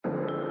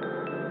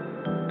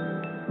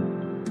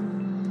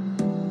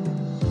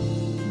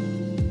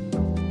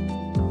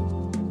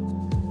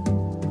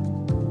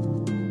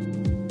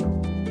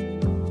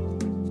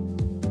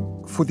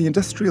For the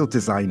industrial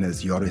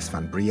designers Joris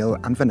van Briel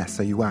and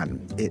Vanessa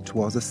Yuan, it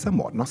was a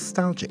somewhat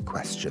nostalgic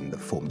question that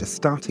formed a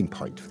starting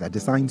point for their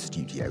design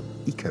studio,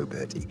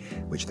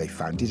 EcoBirdie, which they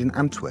founded in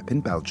Antwerp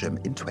in Belgium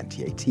in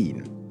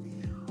 2018.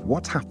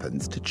 What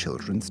happens to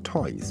children's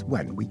toys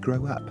when we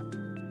grow up?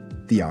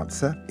 The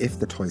answer, if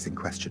the toys in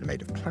question are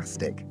made of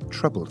plastic,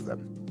 troubled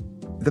them.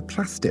 The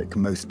plastic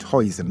most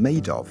toys are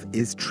made of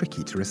is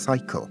tricky to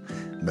recycle.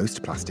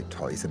 Most plastic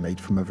toys are made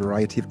from a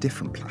variety of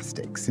different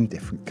plastics in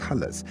different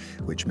colours,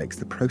 which makes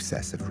the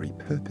process of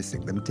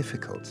repurposing them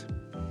difficult.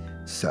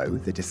 So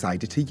they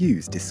decided to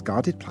use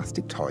discarded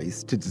plastic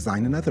toys to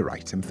design another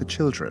item for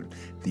children,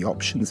 the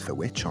options for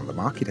which on the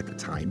market at the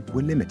time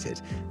were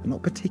limited and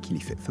not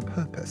particularly fit for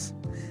purpose.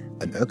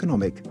 An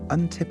ergonomic,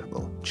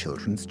 untippable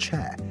children's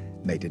chair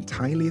made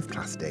entirely of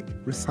plastic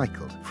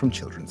recycled from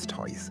children's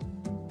toys.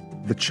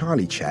 The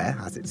Charlie Chair,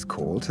 as it's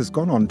called, has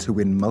gone on to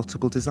win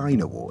multiple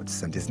design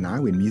awards and is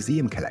now in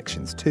museum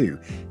collections too,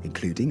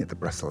 including at the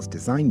Brussels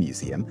Design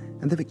Museum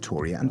and the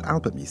Victoria and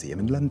Albert Museum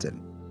in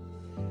London.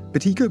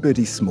 But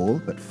EcoBirdie's small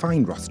but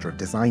fine roster of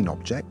design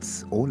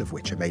objects, all of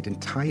which are made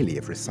entirely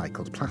of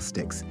recycled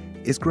plastics,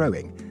 is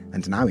growing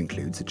and now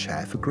includes a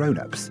chair for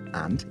grown-ups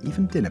and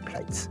even dinner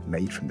plates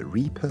made from the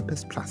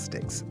repurposed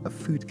plastics of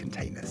food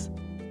containers.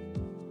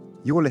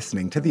 You're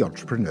listening to The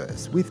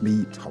Entrepreneurs with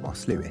me,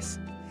 Thomas Lewis.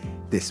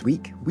 This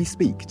week, we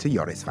speak to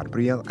Joris van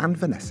Briel and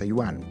Vanessa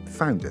Yuan,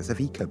 founders of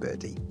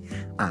EcoBirdie.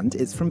 And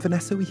it's from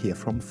Vanessa we hear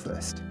from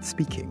first,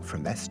 speaking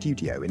from their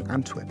studio in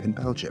Antwerp in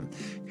Belgium,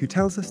 who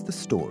tells us the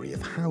story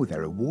of how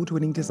their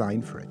award-winning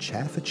design for a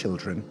chair for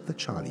children, the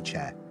Charlie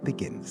Chair,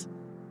 begins.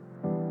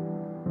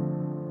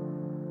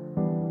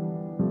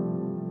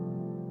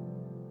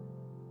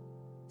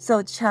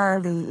 So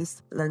Charlie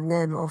is the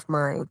name of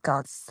my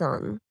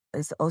godson.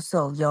 It's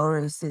also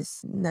Joris's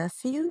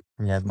nephew.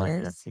 Yeah, my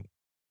Yes. nephew.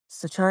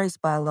 So Charlie's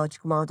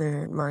biological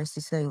mother, my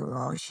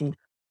sister-in-law, she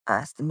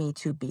asked me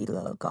to be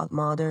the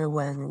godmother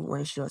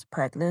when she was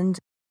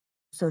pregnant.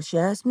 So she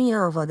asked me,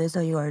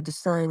 Vanessa, you are a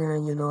designer,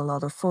 you know a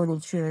lot of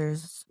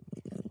furnitures,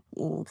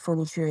 in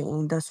furniture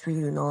industry,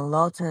 you know a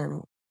lot,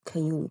 and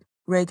can you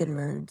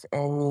recommend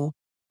any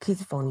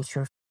kids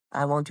furniture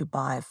I want to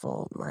buy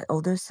for my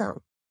older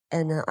son?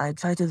 And I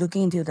tried to look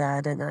into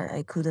that, and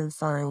I couldn't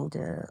find,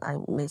 I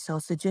made some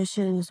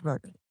suggestions,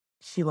 but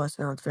she was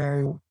not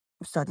very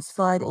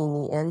satisfied.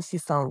 In the end, she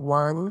found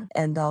one,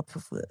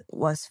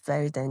 was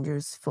very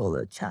dangerous for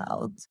the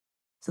child.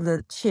 So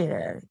the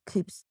chair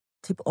keeps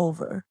tip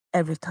over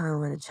every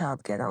time when the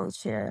child get on the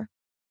chair.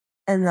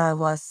 And I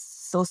was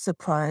so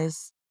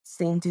surprised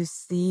to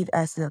see it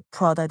as a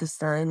product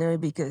designer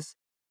because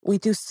we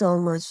do so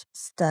much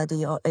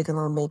study or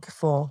economic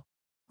for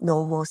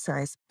normal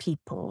sized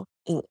people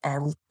in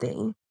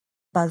everything.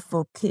 But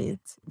for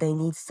kids, they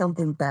need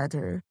something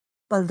better.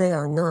 But they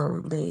are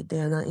not. They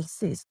are not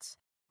exist.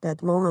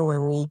 That moment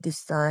when we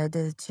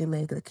decided to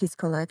make a kids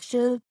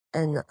collection,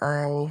 and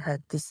I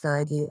had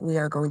decided we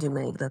are going to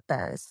make the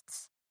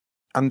best.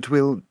 And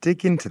we'll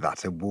dig into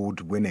that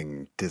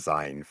award-winning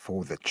design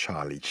for the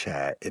Charlie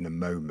Chair in a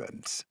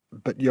moment.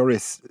 But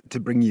Joris,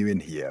 to bring you in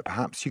here,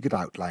 perhaps you could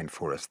outline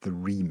for us the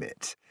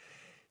remit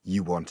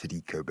you wanted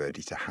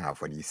EcoBirdie to have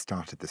when you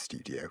started the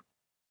studio.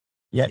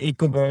 Yeah,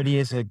 EcoBirdie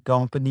is a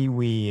company.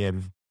 We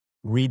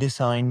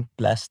redesign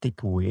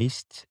plastic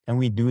waste, and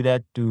we do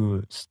that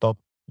to stop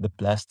the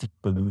plastic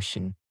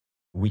pollution.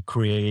 We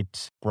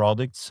create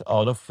products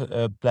out of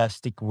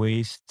plastic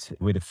waste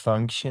with a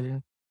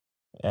function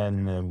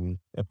and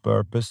a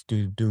purpose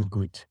to do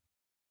good.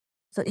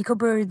 So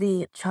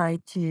EcoBirdie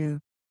tried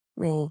to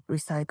make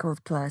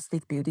recycled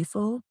plastic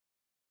beautiful.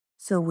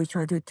 So we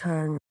try to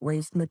turn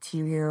waste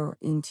material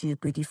into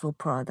beautiful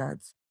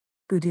products,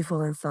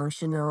 beautiful and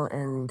functional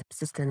and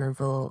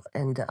sustainable.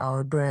 And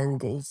our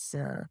brand is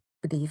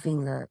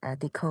believing the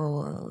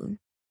ethical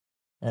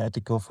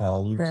Ethical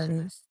values.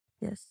 values.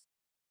 Yes.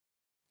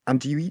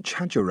 And you each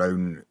had your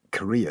own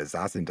careers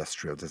as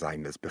industrial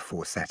designers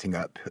before setting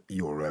up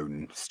your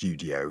own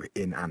studio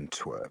in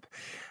Antwerp.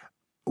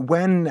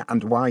 When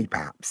and why,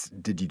 perhaps,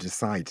 did you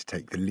decide to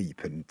take the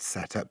leap and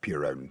set up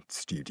your own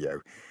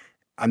studio?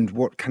 And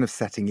what kind of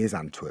setting is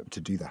Antwerp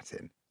to do that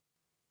in?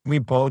 We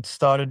both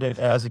started it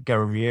as a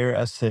career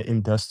as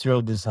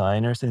industrial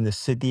designers in the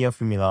city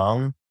of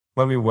Milan,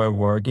 where we were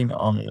working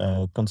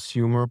on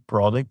consumer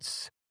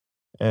products.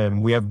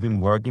 We have been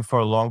working for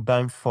a long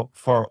time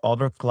for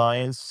other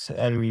clients,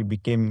 and we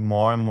became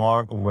more and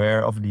more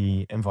aware of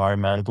the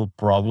environmental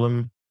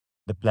problem,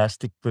 the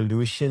plastic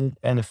pollution,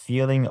 and a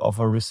feeling of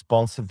a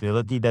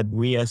responsibility that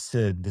we as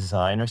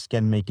designers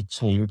can make a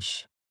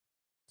change.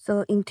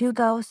 So in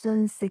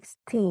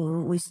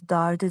 2016, we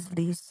started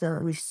this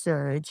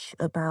research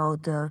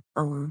about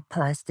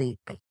plastic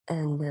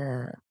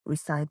and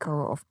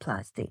recycle of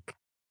plastic.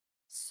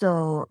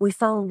 So we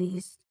found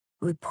these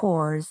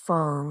reports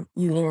from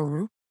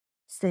UN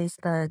says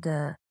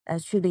that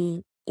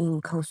actually in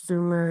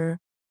consumer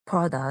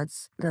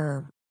products,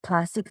 the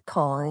plastic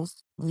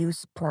toys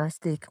use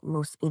plastic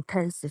most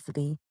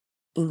intensively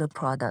in the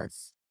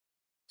products.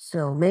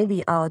 So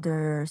maybe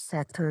other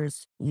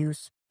sectors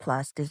use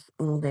plastic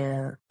in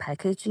their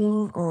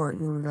packaging or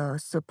in the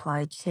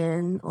supply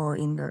chain or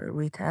in the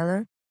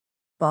retailer.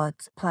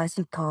 But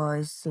plastic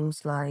toys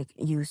seems like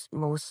use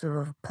most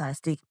of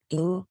plastic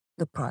in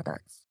the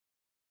products.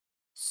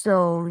 So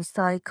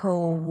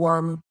recycle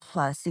one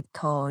plastic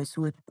toys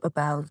would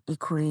about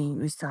equally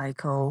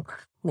recycle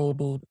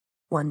maybe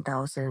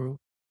 1,000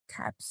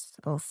 caps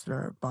of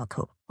the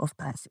bottle of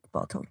plastic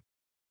bottle.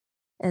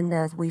 And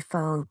that we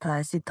found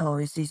plastic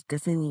toys is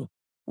definitely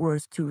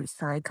worth to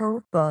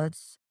recycle, but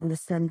at the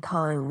same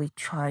time we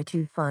try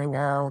to find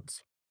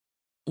out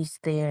is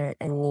there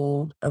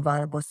any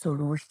available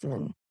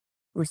solution,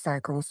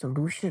 recycling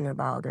solution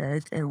about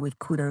it, and we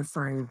couldn't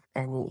find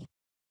any.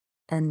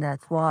 And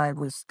that's why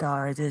we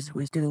started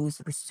with doing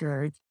this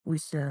research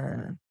with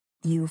a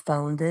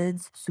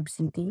EU-funded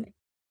subsidy,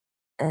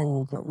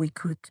 and we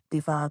could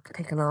develop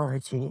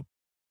technology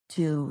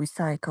to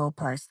recycle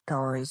plastic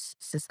toys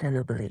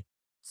sustainably.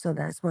 So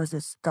that was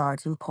the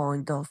starting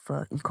point of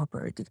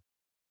EcoBirdie.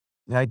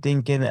 I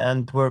think in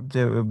Antwerp,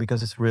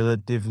 because it's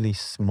relatively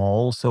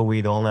small, so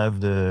we don't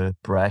have the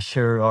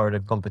pressure or the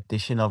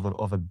competition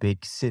of a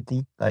big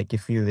city. Like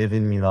if you live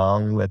in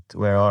Milan,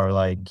 where are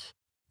like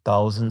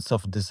thousands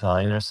of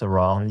designers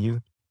around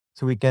you,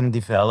 so we can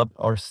develop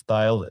our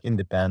style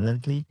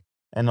independently.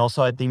 And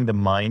also, I think the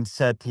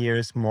mindset here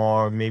is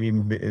more maybe a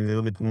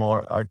little bit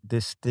more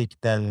artistic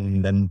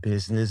than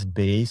business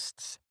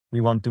based. We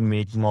want to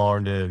make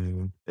more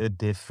a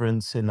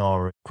difference in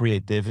our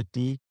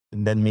creativity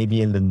and then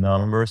maybe in the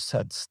numbers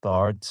at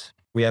start.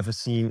 We have a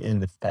scene in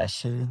the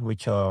fashion,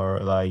 which are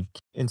like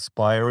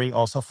inspiring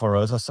also for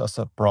us as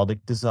a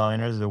product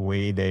designers, the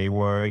way they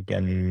work,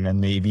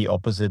 and maybe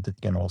opposite, it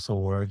can also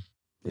work.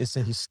 It's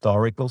a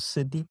historical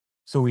city.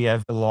 So we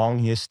have a long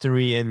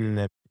history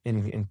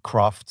in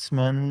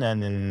craftsmen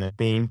and in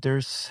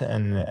painters,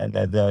 and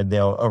that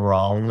they're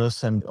around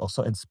us and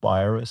also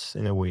inspire us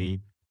in a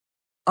way.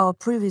 Our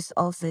previous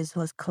office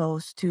was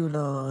close to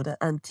the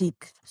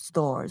antique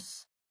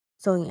stores.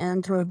 So in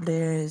Antwerp,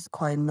 there is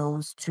quite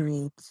known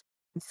street.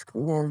 It's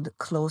called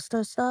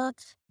Kloosterstad.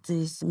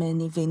 There's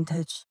many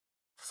vintage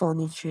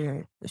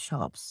furniture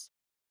shops.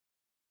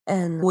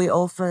 And we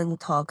often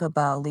talk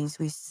about this.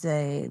 We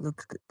say,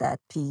 look at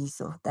that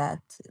piece of that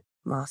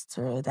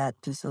master,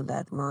 that piece of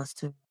that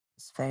master.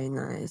 It's very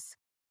nice.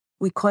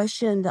 We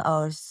questioned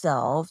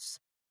ourselves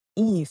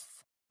if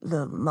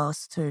the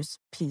master's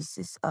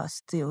pieces are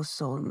still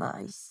so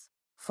nice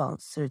from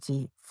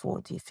 30,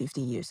 40,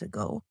 50 years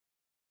ago.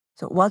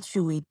 So what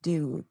should we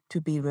do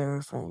to be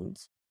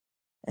relevant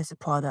as a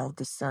product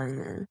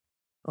designer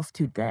of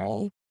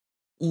today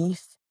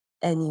if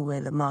anyway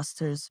the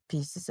master's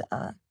pieces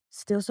are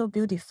still so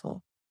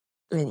beautiful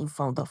and in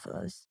front of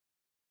us?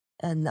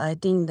 And I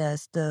think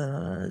that's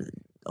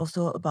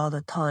also about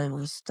the time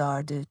we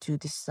started to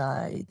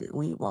decide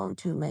we want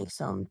to make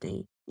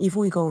something. If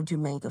we're going to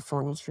make a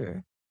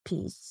furniture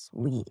piece,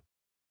 we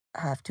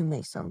have to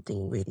make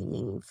something really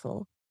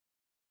meaningful.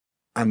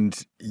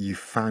 And you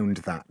found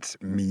that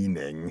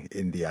meaning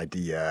in the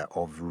idea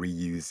of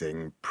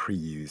reusing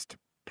pre-used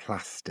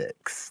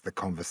plastics, the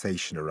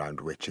conversation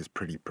around which is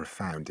pretty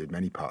profound in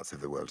many parts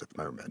of the world at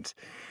the moment.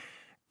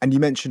 And you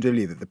mentioned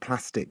earlier that the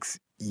plastics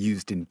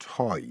used in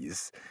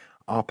toys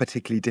are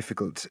particularly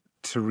difficult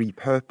to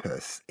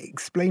repurpose.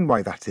 Explain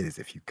why that is,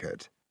 if you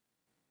could.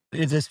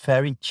 It is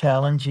very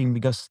challenging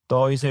because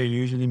toys are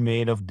usually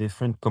made of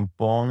different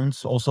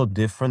components, also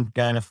different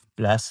kind of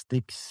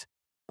plastics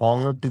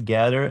bonded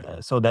together.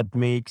 So that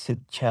makes it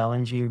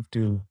challenging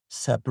to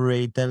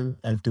separate them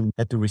and to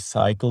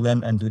recycle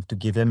them and to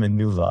give them a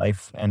new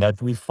life. And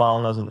that we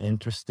found as an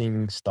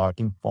interesting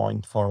starting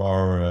point for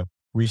our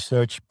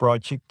research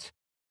project.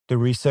 The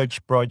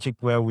research project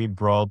where we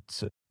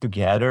brought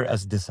together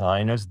as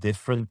designers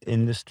different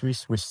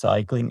industries,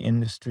 recycling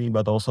industry,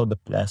 but also the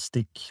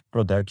plastic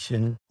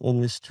production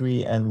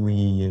industry. And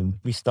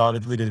we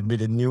started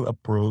with a new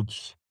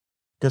approach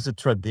because the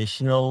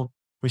traditional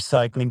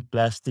recycling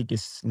plastic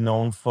is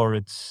known for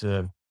its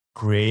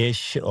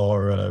grayish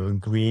or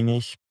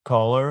greenish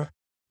color.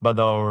 But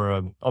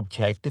our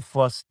objective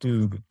was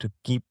to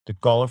keep the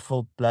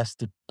colorful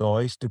plastic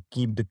toys, to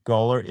keep the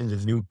color in the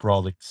new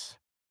products.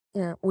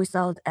 Yeah,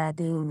 without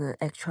adding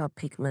extra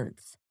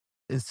pigments.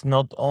 It's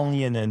not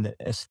only an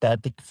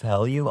aesthetic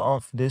value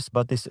of this,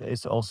 but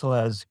this also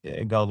has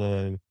got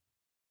an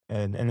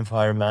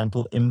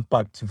environmental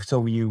impact. So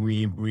we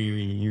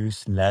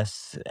use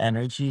less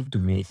energy to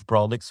make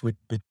products with,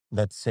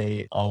 let's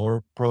say,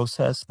 our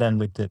process than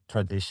with the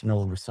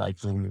traditional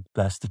recycling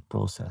plastic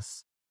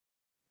process.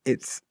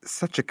 It's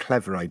such a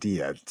clever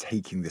idea,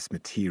 taking this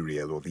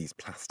material or these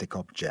plastic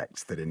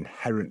objects that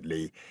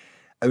inherently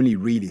only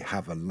really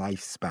have a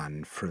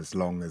lifespan for as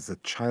long as a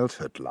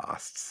childhood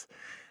lasts,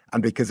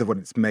 and because of what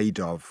it's made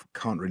of,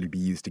 can't really be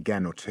used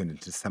again or turned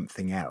into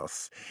something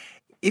else.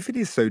 If it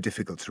is so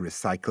difficult to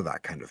recycle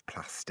that kind of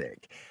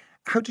plastic,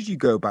 how did you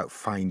go about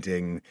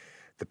finding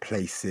the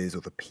places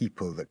or the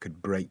people that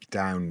could break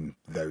down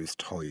those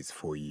toys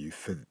for you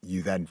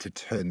then to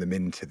turn them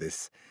into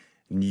this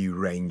new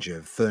range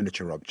of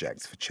furniture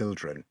objects for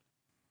children?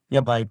 Yeah,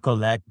 by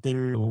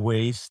collecting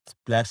waste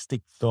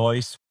plastic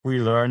toys, we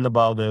learned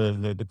about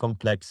the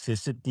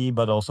complexity,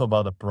 but also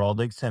about the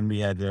products, and we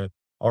had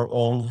our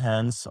own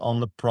hands on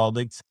the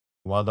products.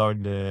 What are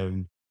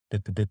the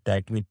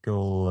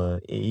technical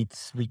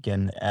aids we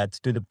can add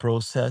to the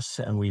process?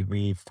 And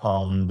we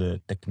found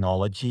the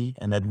technology,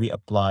 and that we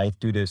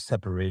applied to the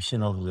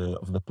separation of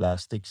the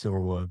plastics.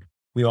 Or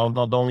we are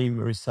not only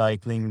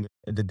recycling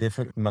the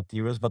different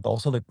materials, but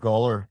also the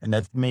color, and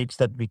that makes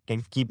that we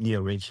can keep the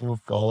original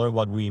color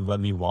what we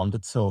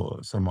wanted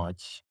so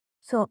much.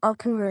 So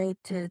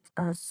accurate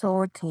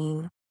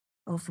sorting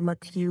of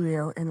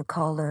material and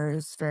color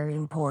is very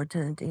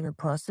important in the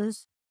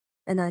process.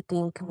 And I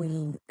think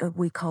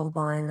we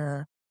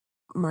combine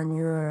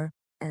manual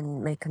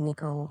and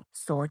mechanical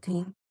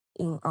sorting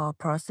in our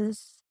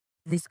process.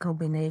 This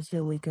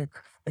combination, we could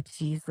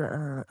achieve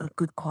a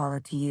good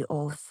quality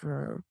of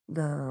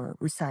the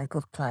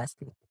recycled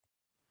plastic.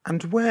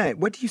 And where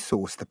do you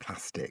source the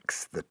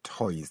plastics, the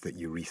toys that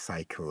you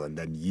recycle and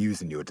then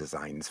use in your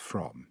designs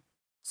from?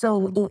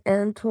 So in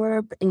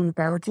Antwerp, in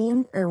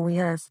Belgium, and we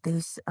have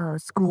this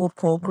school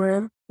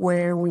program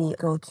where we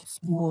go to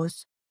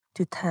schools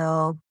to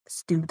tell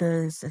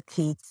students,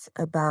 kids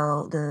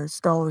about the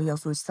story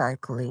of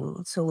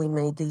recycling. So we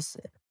made this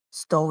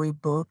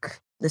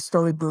storybook. The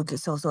storybook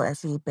is also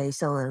actually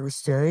based on a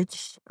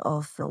research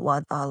of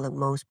what are the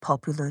most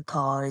popular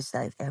toys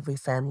that every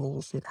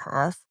family should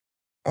have.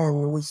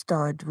 And we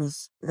start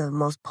with the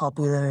most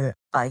popular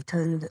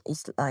item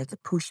is like a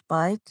push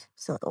bike.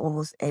 So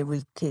almost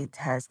every kid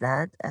has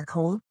that at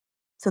home.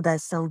 So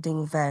that's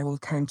something very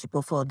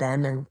tangible for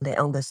them and they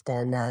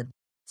understand that.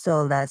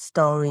 So that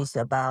story is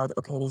about,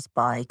 okay, this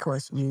bike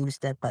was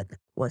used but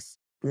was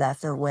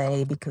left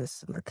away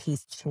because the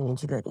kids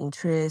changed their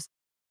interest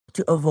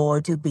to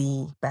avoid to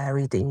be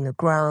buried in the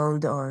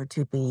ground or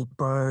to be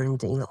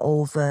burned in the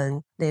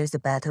oven. There's a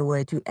better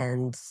way to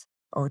end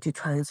or to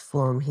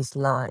transform his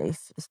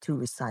life is to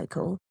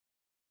recycle.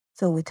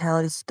 So we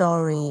tell the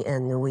story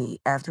and we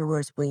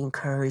afterwards we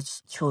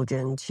encourage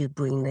children to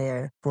bring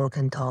their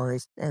broken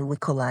toys and we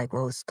collect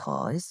those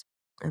toys.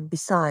 And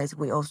besides,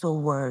 we also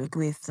work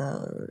with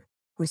the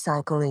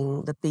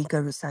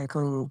bigger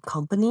recycling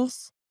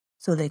companies.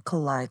 So they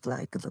collect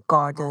like the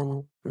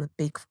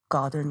big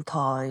garden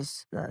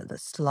toys, the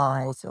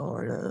slides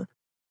or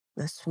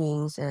the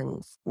swings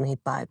and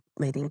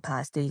made in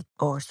plastic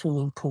or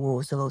swimming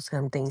pools, those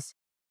kind of things.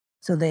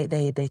 So they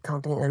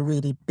contain a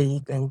really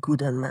big and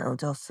good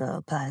amount of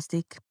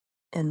plastic,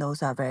 and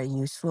those are very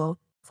useful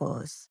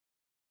for us.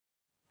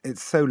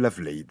 It's so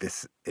lovely,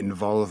 this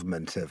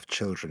involvement of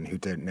children who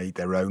don't need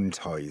their own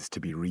toys to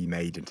be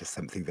remade into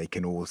something they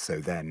can also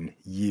then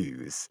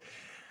use.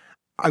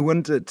 I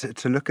wonder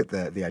to look at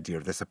the idea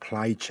of the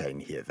supply chain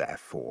here,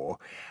 therefore.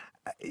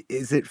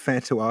 Is it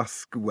fair to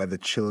ask whether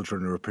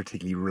children are a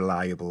particularly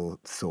reliable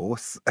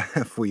source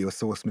for your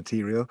source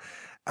material?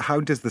 How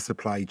does the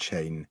supply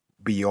chain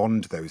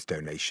beyond those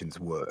donations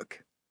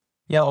work?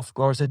 Yeah, of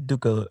course, it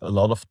took a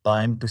lot of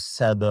time to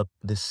set up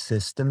this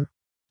system,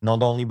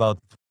 not only about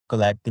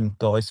collecting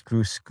toys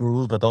through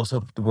school, but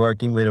also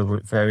working with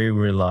a very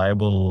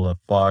reliable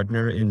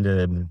partner in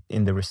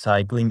the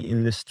recycling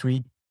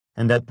industry,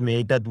 and that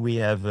made that we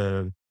have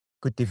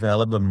could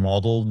develop a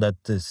model that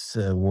is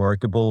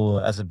workable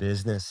as a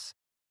business.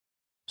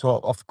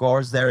 So of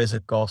course there is a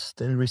cost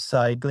in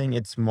recycling.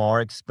 It's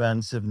more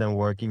expensive than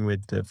working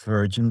with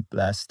virgin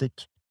plastic,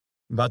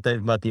 but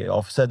the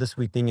offset is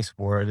we think is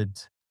worth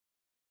it.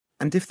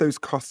 And if those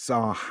costs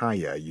are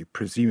higher, you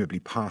presumably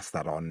pass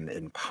that on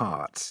in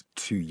part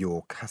to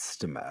your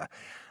customer.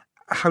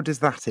 How does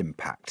that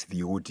impact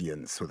the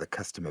audience or the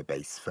customer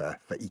base for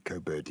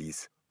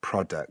EcoBirdie's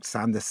products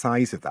and the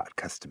size of that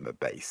customer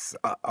base?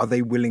 Are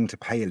they willing to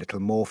pay a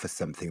little more for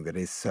something that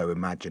is so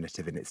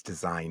imaginative in its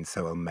design,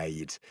 so well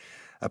made,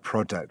 a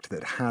product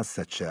that has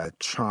such a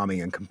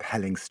charming and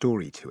compelling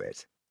story to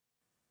it?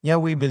 Yeah,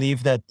 we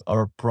believe that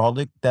our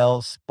product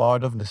tells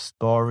part of the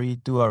story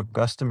to our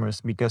customers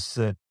because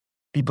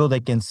people they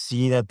can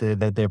see that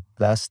their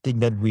plastic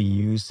that we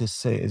use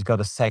is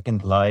got a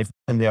second life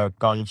and they are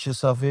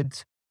conscious of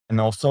it. And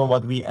also,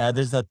 what we add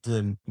is that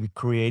we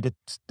created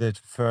the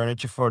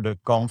furniture for the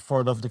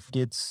comfort of the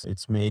kids.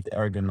 It's made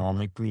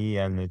ergonomically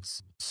and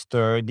it's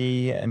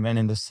sturdy and then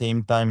in the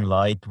same time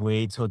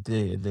lightweight. So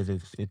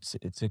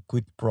it's a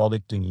good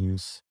product to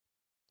use.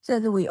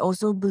 Then we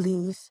also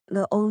believe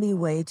the only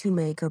way to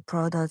make a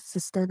product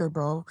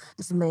sustainable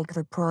is make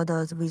the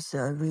product with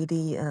a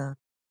really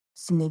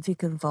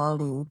significant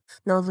value.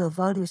 Now the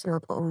value is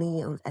not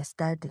only on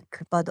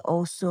aesthetic, but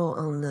also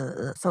on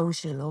the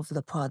function of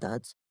the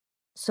product.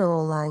 So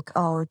like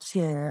our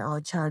chair,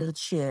 our Charlie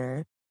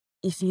chair,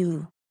 if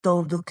you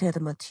don't look at the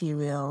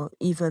material,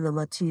 even the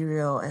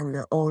material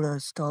and all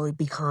the story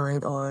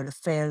behind or the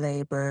fair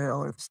labor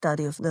or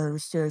study of the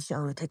research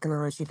on the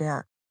technology, they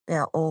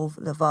are all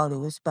the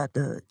values, but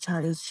the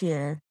Charlie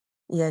chair,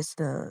 yes,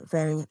 the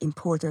very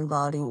important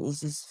value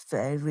is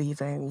very,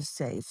 very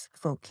safe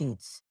for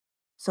kids.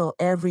 So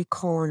every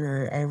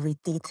corner, every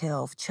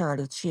detail of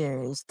Charlie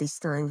chair is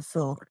designed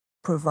for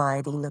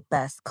providing the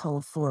best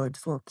comfort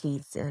for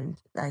kids. And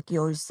like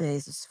yours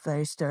says, it's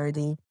very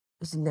sturdy.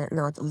 It's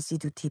not easy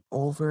to tip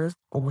over,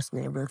 almost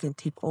never can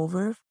tip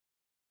over.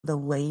 The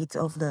weight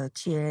of the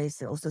chair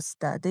is also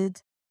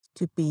studied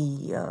to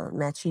be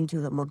matching to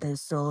the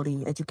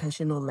Montessori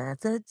educational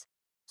method.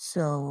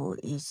 So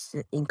it's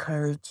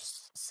encourage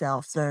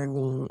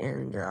self-learning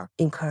and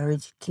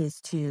encourage kids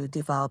to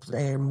develop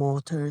their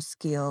motor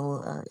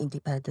skill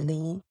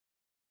independently.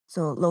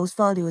 So those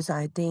values,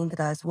 I think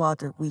that's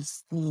what we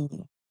see.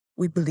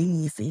 We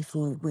believe if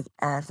we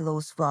add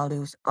those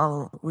values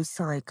on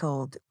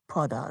recycled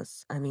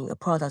products, I mean, a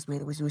product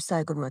made with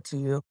recycled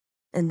material,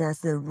 and that's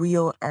the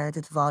real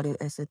added value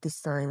as a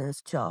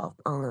designer's job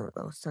on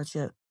such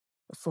a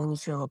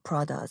furniture or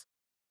product.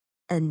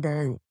 And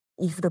then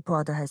if the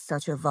product has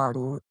such a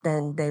value,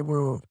 then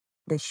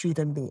they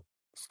shouldn't be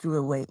thrown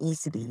away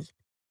easily.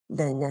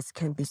 Then that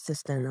can be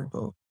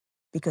sustainable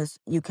because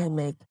you can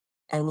make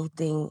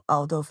anything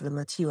out of the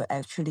material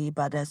actually,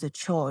 but as a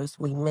choice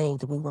we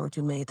made, we want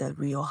to make a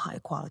real high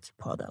quality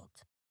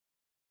product.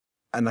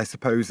 And I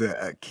suppose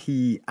a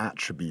key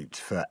attribute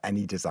for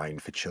any design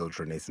for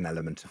children is an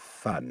element of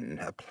fun,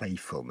 a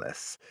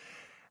playfulness.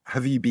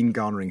 Have you been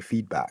garnering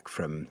feedback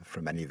from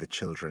any of the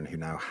children who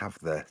now have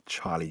the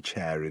Charlie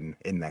chair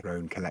in their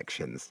own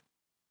collections?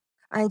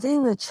 I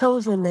think the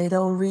children, they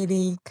don't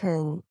really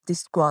can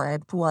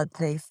describe what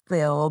they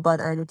feel, but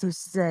I need to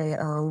say,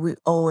 we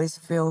always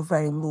feel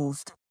very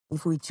moved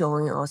if we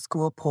join our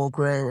school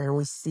program and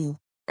we see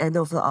end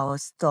of our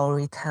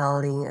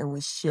storytelling and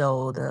we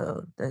show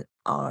the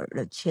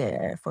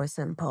chair, for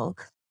example.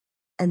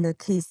 And the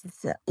kids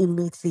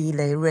immediately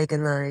they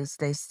recognize,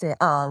 they say,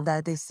 oh,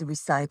 that is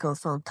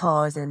recycled from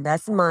toys and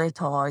that's my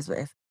toys. But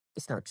if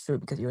it's not true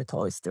because your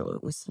toy is still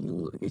with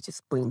you, you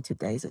just bring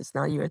today, so it's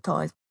not your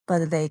toys.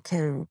 But they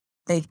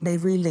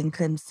relink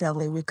themselves,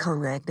 they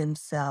reconnect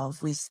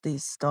themselves with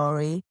this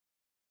story.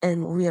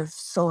 And we are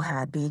so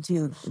happy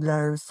to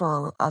learn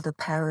from other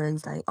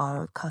parents, like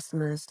our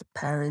customers, the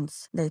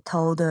parents. They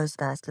told us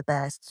that's the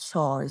best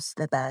choice,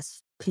 the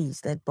best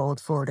piece they bought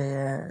for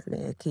their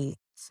kids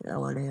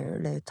or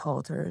their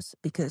daughters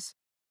because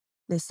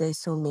they say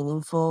so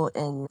meaningful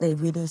and they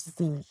really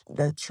see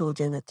the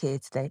children, the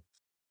kids,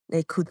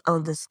 they could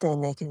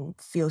understand, they can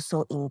feel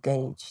so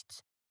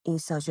engaged in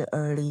such an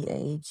early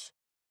age.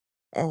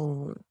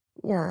 And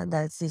yeah,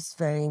 that is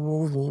very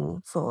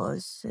moving for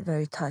us,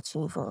 very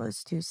touching for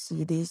us to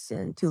see this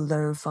and to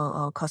learn from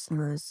our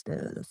customers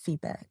the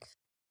feedback.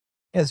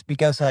 Yes,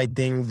 because I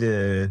think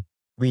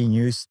we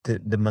used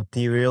the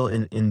material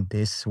in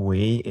this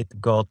way.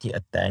 It got the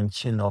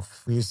attention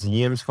of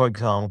museums. For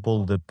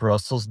example, the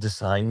Brussels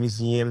Design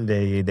Museum.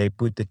 They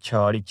put the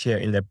Charlie chair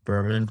in their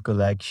permanent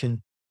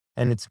collection,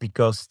 and it's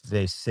because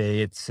they say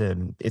it's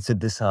a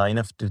design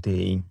of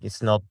today.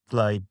 It's not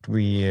like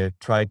we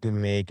try to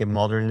make a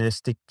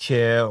modernistic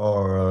chair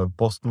or a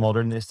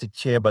postmodernistic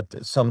chair,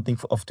 but something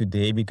of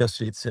today because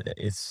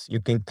it's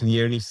you can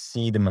clearly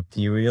see the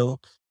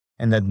material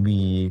and that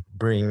we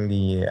bring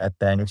the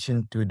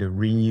attention to the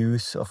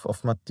reuse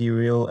of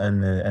material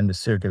and the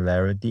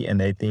circularity.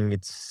 And I think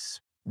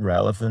it's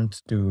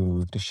relevant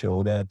to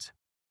show that.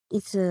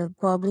 It's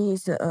probably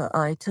is an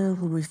item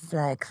who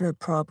reflect the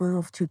problem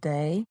of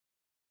today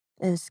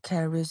and it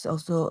carries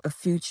also a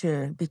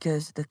future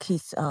because the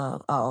kids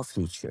are our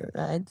future,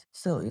 right?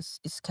 So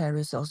it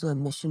carries also a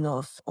mission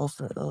of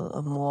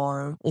a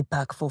more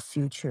impactful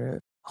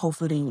future,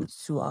 hopefully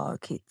through our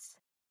kids.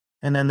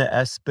 And then the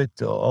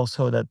aspect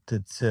also that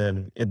it's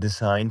a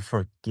design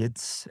for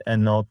kids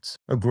and not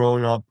a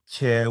grown-up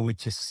chair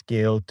which is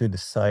scaled to the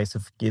size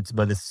of kids,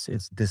 but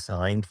it's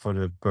designed for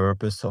the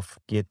purpose of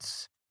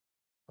kids.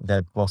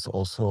 That was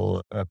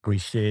also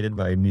appreciated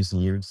by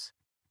museums.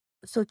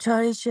 So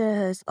Charlie Chair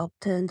has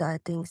obtained, I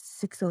think,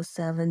 6 or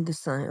 7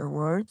 design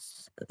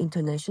awards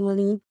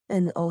internationally,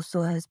 and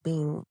also has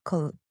been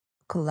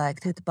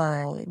collected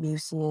by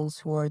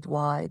museums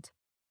worldwide.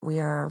 We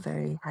are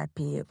very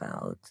happy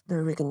about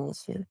the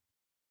recognition.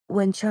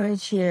 When Charlie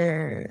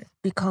Chair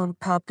become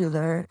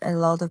popular, a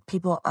lot of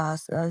people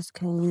ask us,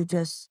 can you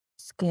just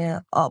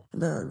scale up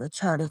the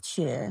Charlie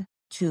Chair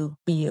to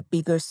be a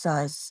bigger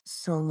size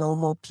so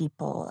normal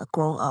people,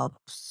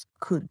 grown-ups,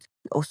 could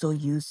also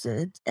use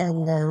it?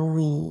 And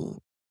then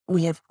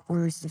we have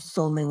received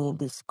so many of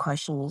these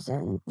questions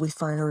and we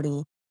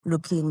finally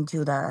looked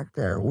into that.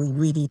 We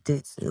really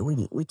did,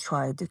 we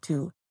tried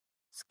to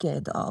scale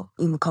it up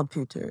in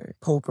computer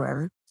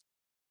program.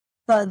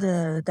 But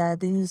that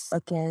is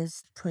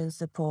against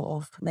principle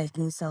of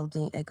making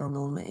something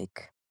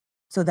economic.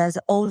 So that's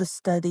all the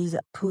studies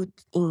put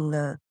in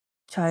the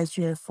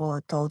charger for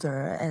a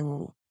daughter.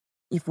 And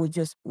if we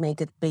just make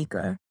it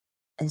bigger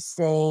and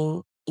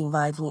say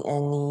inviting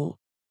any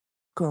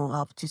grown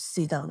up to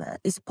sit on that,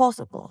 it's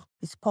possible.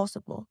 It's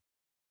possible.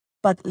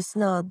 But it's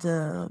not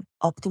the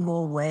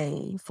optimal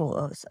way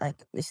for us. Like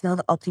it's not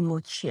the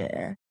optimal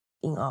chair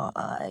in our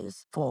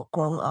eyes for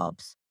grown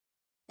ups.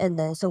 And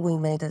then so we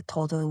made a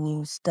total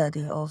new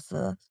study of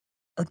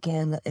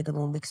again the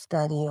economic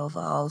study of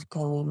how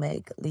can we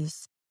make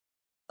this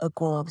a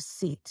grown-up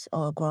seat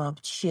or a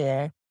grown-up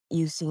chair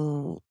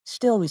using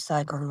still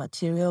recycled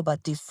material,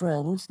 but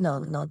different,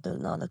 not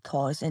the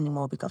toys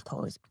anymore because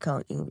toys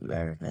become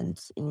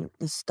irrelevant in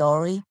the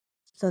story.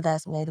 So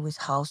that's made with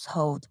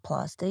household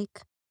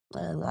plastic,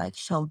 like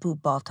shampoo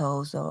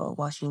bottles or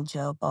washing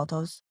gel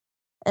bottles.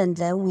 And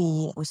then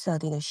we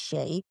study the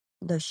shape.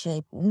 The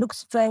shape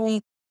looks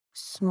very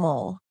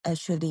small,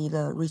 actually,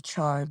 the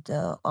Richard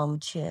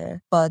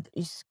armchair, but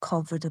it's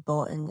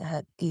comfortable and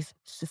give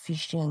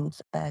sufficient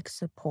back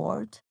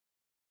support.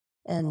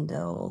 And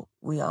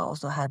we are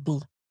also happy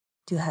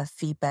to have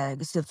feedback.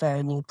 It's a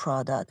very new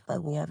product,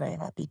 but we are very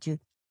happy to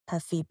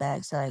have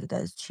feedbacks like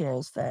the chair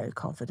is very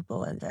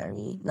comfortable and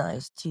very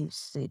nice to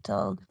sit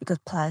on. Because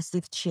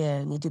plastic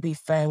chair need to be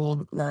very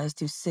nice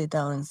to sit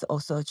down. It's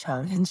also a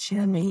challenge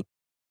for me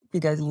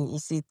because you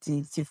easy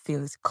to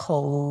feel it's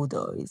cold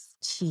or it's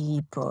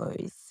cheap or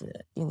it's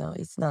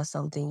it's not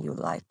something you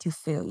like to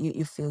feel.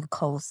 You feel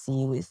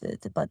cozy with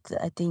it, but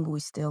I think we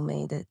still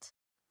made it.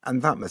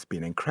 And that must be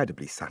an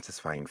incredibly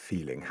satisfying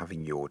feeling,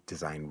 having your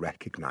design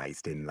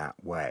recognised in that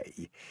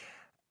way.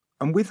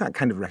 And with that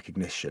kind of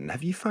recognition,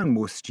 have you found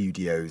more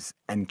studios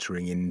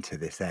entering into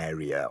this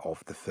area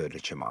of the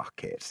furniture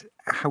market?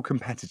 How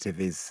competitive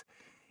is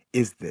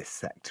this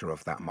sector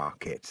of that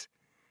market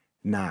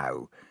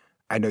now?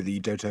 I know that you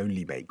don't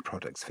only make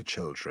products for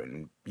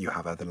children, you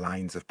have other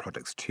lines of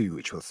products too,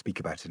 which we'll speak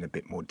about in a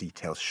bit more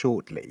detail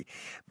shortly.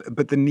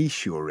 But the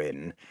niche you're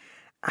in,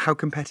 how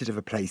competitive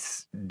a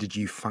place did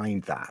you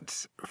find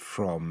that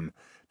from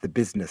the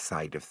business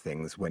side of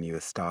things when you were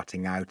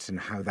starting out, and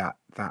how that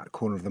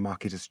corner of the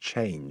market has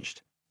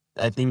changed?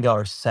 I think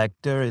our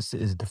sector is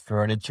the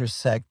furniture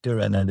sector,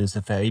 and that is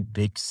a very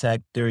big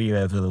sector. You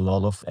have a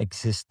lot of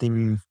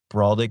existing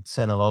products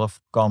and a lot of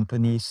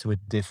companies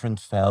with different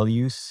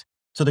values.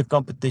 So the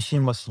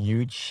competition was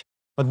huge.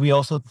 But we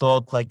also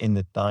thought, like in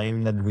the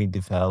time that we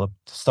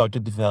started to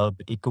develop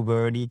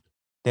EcoVerde,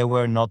 there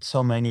were not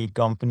so many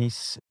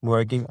companies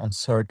working on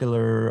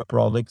circular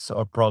products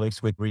or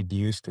products with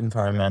reduced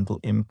environmental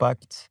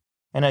impact.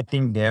 And I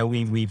think there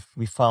we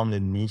found a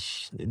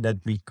niche that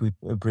we could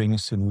bring a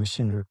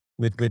solution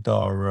with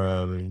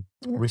our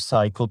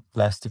recycled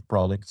plastic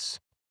products.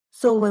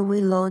 So when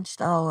we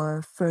launched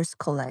our first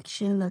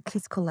collection, a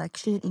kids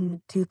collection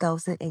in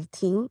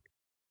 2018,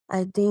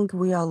 I think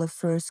we are the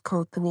first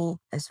company,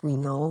 as we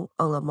know,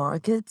 on the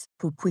market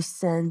to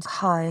present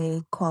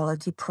high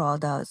quality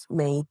products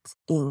made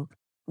in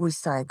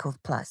recycled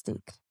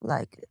plastic.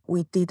 Like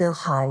we didn't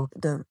hide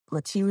the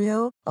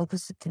material.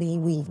 Oppositely,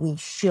 we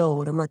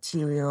show the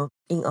material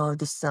in our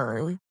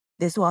design.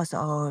 This was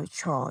our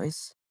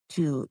choice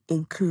to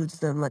include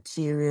the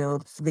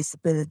material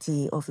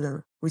visibility of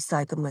the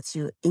recycled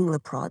material in the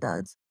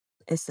product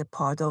as a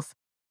part of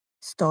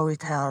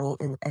storytelling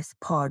and as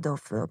part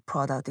of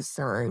product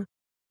design.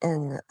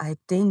 And I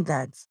think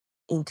that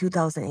in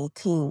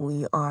 2018,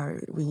 we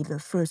the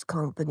first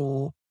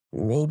company,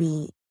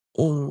 maybe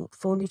in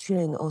furniture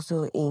and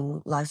also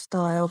in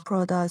lifestyle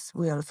products.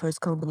 We are the first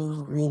company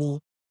who really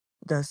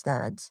does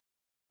that.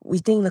 We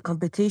think the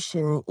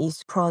competition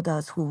is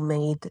products who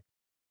made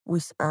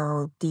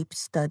without deep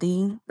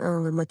study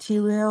on the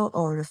material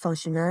or the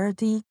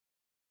functionality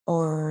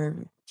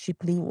or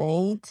cheaply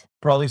made.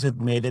 Products that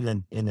made it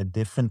in a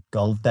different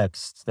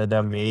context, that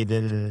are made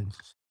in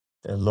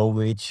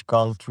low-wage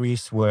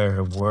countries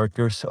where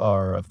workers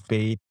are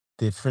paid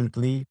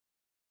differently.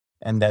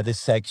 And that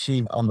is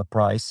actually on the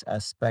price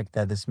aspect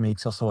that this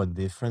makes also a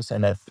difference,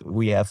 and that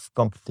we have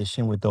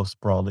competition with those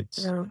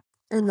products. Yeah.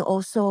 And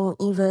also,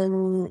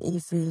 even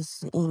if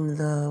it's in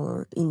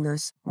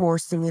more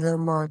similar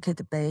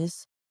market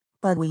base,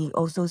 but we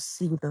also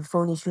see the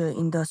furniture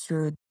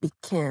industry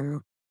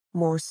became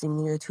more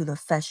similar to the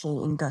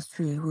fashion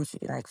industry, which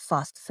is like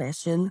fast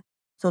fashion.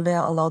 So there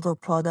are a lot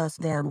of products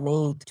that are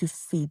made to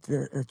fit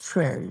the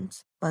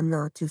trends, but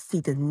not to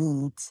fit the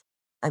needs.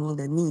 I mean,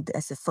 the need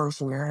as a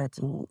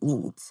functionality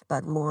needs,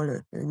 but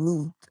more the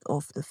need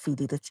of the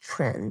fit the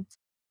trend.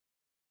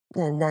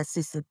 And that's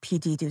just a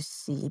pity to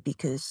see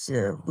because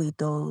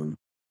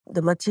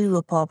the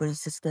material probably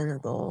is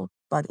sustainable,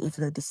 but if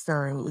the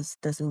design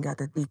doesn't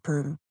get a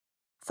deeper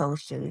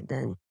function,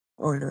 then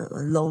or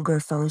a longer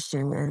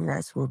function, and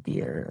that will be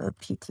a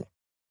pity.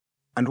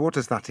 And what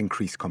does that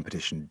increased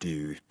competition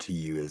do to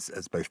you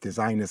as both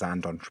designers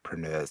and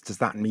entrepreneurs? Does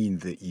that mean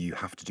that you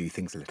have to do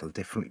things a little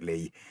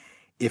differently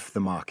if the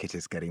market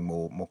is getting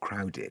more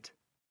crowded?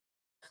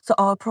 So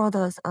our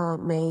products are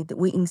made.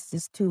 We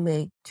insist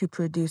to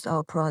produce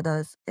our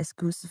products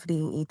exclusively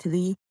in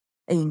Italy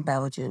and in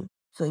Belgium.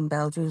 So in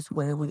Belgium is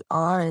where we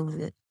are,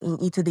 and in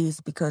Italy is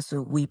because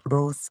we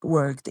both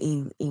worked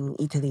in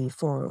Italy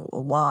for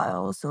a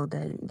while. So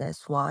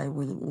that's why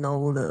we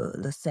know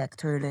the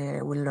sector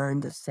there. We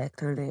learned the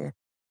sector there.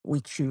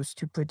 We choose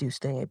to produce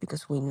there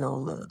because we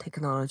know the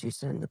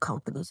technologies and the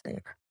companies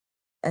there.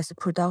 As a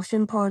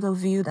production point of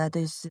view, that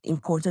is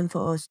important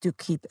for us to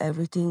keep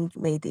everything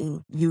made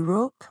in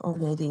Europe or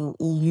made in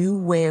EU,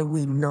 where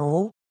we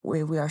know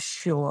we are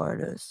sure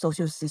the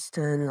social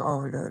system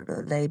or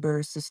the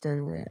labor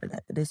system,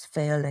 this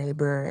fair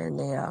labor, and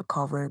they are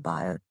covered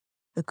by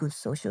a good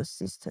social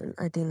system.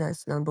 I think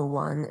that's number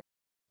one.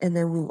 And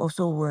then we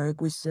also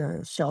work with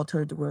a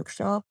sheltered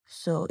workshop.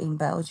 So in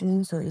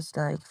Belgium, so it's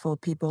like for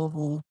people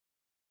who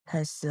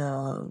has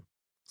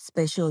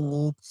special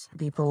needs,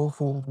 people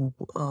who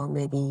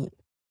maybe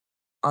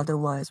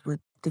otherwise would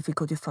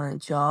difficult to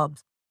find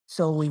jobs.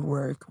 So we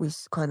work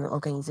with kind of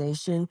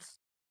organization.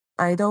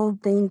 I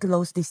don't think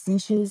those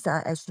decisions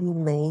are actually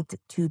made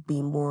to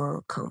be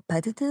more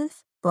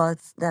competitive, but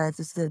that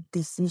is the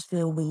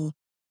decision we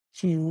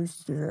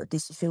choose, the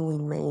decision we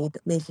made,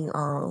 making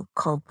our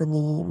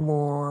company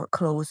more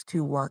close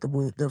to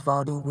the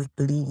value we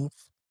believe.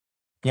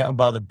 Yeah,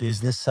 about the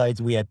business side,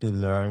 we had to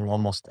learn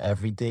almost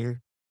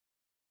everything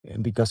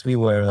because we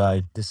were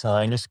like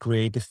designers,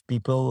 creative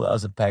people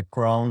as a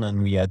background,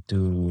 and we had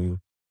to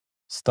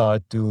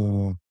start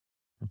to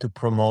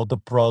promote the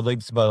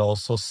products, but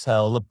also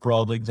sell the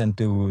products and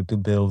to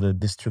build a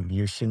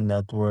distribution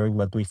network.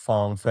 But we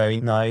found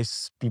very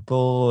nice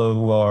people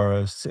who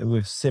are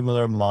with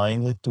similar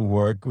mind to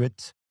work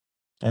with,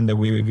 and that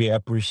we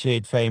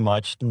appreciate very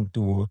much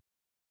to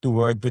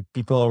work with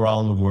people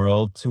around the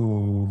world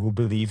who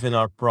believe in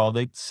our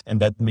products. And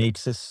that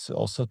makes us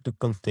also to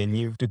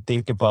continue to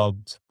think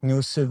about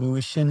new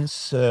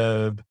solutions,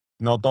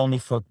 not only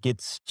for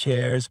kids'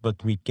 chairs,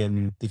 but we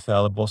can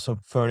develop also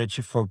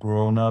furniture for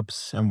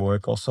grown-ups and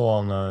work also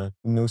on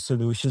new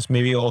solutions,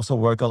 maybe also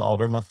work on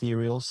other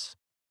materials.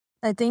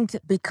 I think to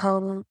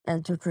become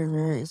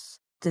entrepreneur is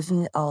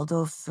definitely out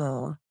of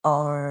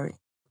our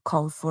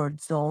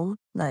comfort zone,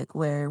 like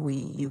where we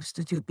used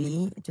to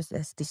be, just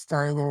as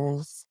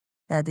designers.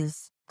 That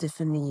is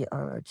definitely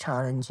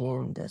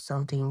challenging. That's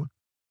something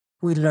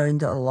we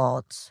learned a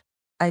lot.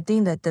 I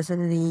think that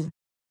definitely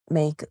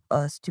make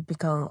us to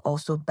become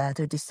also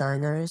better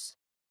designers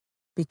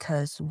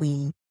because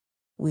we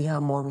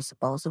are more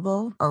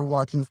responsible on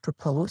what we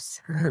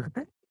propose.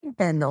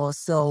 And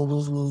also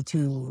we need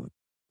to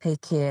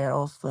take care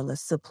of the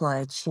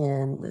supply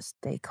chain, the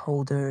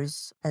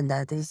stakeholders, and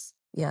that is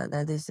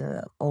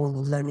a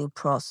own learning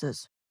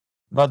process.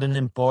 But an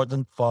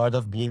important part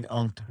of being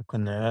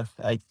entrepreneur,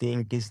 I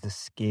think, is the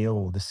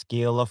scale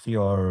of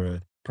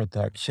your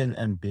production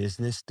and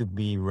business to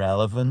be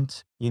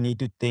relevant. You need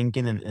to think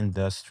in an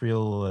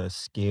industrial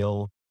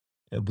scale.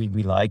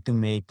 We like to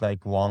make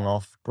like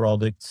one-off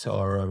products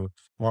or a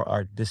more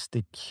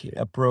artistic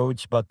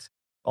approach, but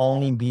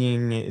only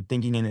being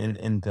thinking in an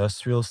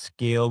industrial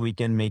scale, we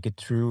can make a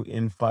true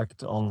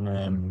impact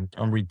on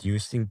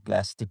reducing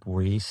plastic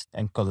waste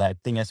and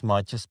collecting as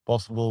much as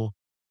possible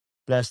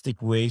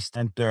plastic waste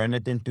and turn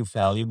it into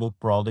valuable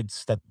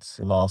products that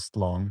last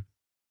long.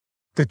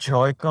 The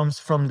joy comes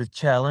from the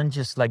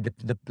challenges, like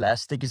the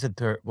plastic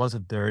was a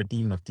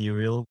dirty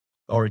material.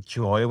 Our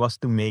joy was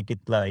to make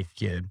it like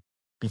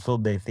people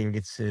they think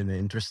it's an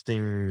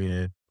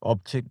interesting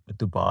object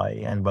to buy,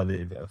 and but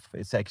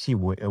it's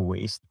actually a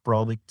waste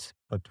product.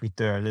 But we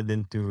turn it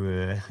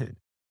into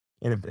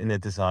in a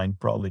design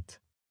product.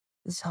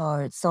 It's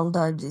hard.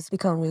 Sometimes it's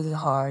become really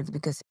hard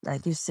because,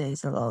 like you say,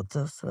 it's a lot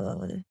of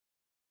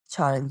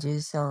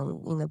challenges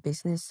in the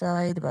business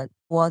side. But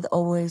what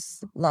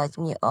always lights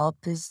me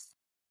up is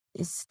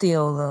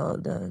still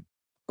the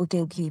we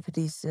can keep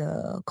this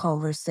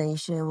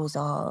conversation with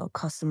our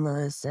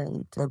customers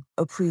and the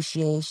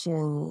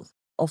appreciation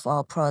of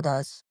our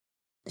products.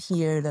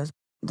 Here, those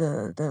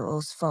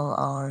from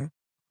our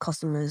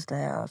customers,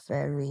 they are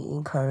very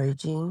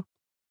encouraging.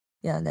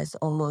 Yeah, that's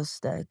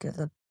almost like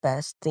the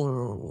best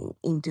thing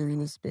in doing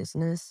this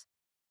business.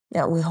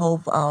 Yeah, we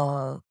hope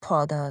our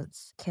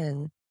products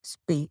can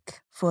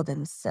speak for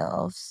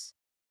themselves.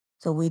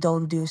 So we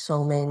don't do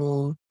so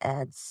many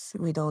ads.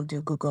 We don't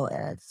do Google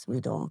ads. We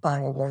don't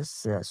buy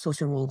those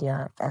social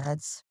media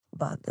ads.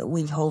 But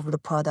we hope the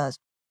products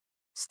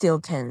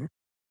still can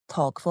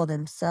talk for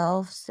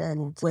themselves.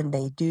 And when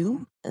they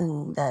do,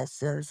 and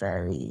that's a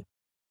very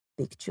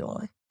big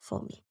joy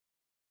for me.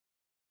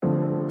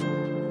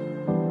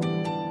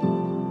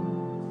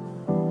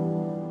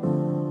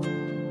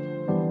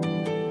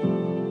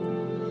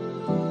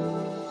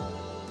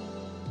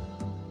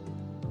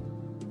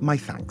 My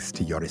thanks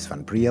to Joris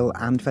van Briel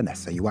and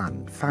Vanessa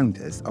Yuan,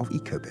 founders of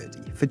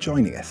EcoBirdie, for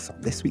joining us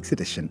on this week's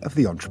edition of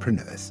The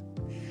Entrepreneurs.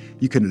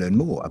 You can learn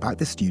more about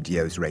the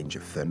studio's range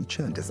of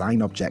furniture and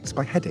design objects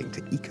by heading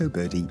to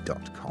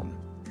ecobirdie.com.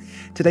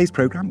 Today's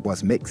programme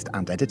was mixed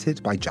and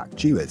edited by Jack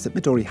Dewars at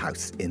Midori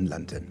House in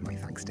London. My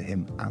thanks to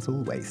him, as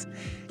always.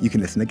 You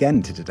can listen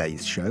again to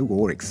today's show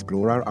or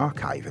explore our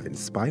archive of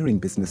inspiring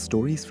business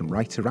stories from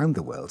right around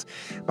the world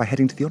by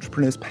heading to the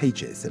Entrepreneurs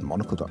pages at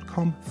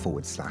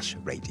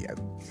monocle.com/radio.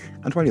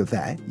 And while you're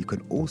there, you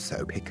can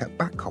also pick up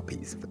back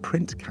copies of the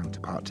print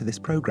counterpart to this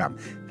programme,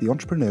 The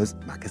Entrepreneurs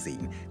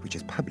magazine, which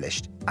is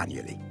published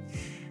annually.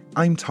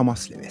 I'm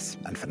Thomas Lewis,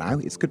 and for now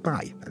it's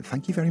goodbye, and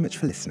thank you very much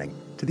for listening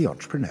to The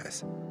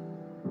Entrepreneurs.